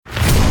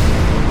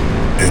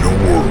In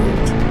a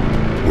world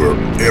where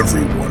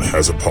everyone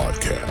has a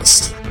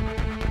podcast,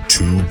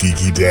 two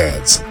geeky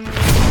dads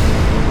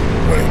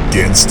went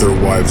against their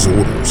wives'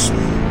 orders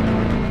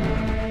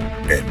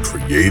and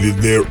created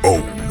their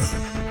own.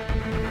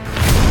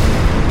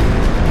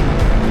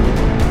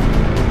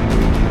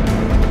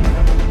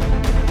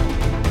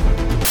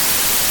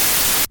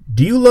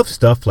 Do you love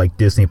stuff like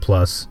Disney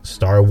Plus,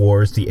 Star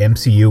Wars, the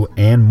MCU,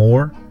 and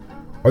more?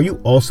 Are you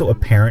also a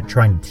parent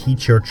trying to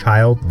teach your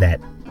child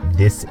that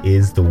this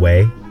is the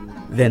way?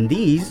 Then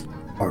these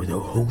are the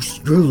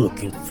hosts you're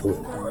looking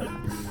for.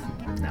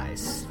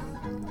 Nice.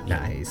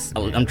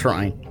 I'm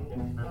trying.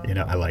 You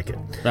know, I like it.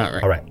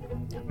 All right.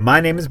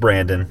 My name is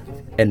Brandon.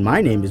 And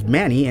my name is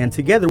Manny, and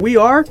together we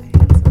are...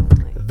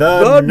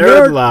 The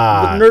Nerd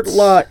Lot. The Nerd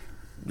Lot.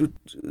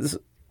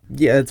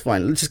 Yeah, it's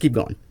fine. Let's just keep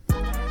going.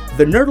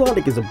 The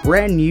Nerdlogic is a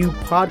brand new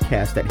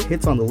podcast that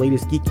hits on the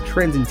latest geeky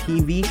trends in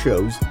TV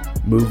shows,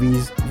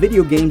 movies,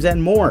 video games,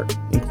 and more,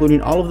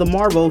 including all of the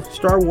Marvel,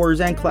 Star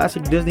Wars, and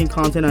classic Disney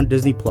content on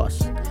Disney+.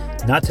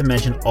 Not to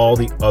mention all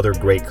the other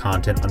great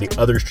content on the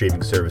other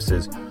streaming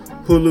services,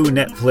 Hulu,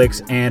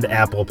 Netflix, and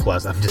Apple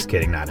Plus. I'm just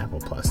kidding, not Apple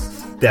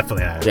Plus.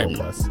 Definitely not Apple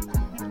Plus.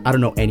 I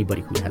don't know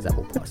anybody who has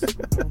Apple Plus.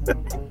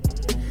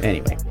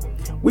 Anyway,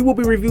 we will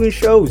be reviewing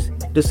shows,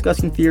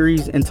 discussing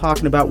theories, and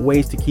talking about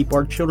ways to keep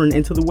our children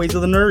into the ways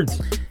of the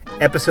nerds.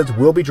 Episodes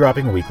will be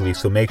dropping weekly,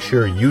 so make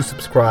sure you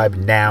subscribe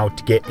now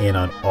to get in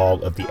on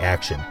all of the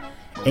action.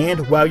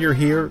 And while you're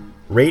here,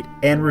 rate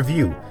and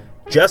review,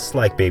 just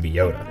like Baby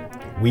Yoda.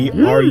 We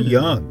are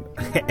young,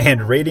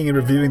 and rating and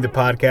reviewing the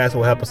podcast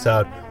will help us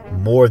out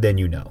more than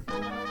you know.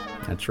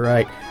 That's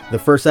right. The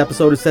first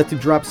episode is set to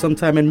drop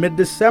sometime in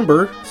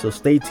mid-December, so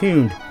stay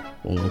tuned.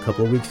 Only a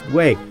couple of weeks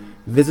away.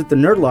 Visit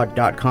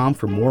thenerdlot.com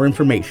for more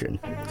information.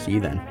 See you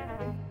then.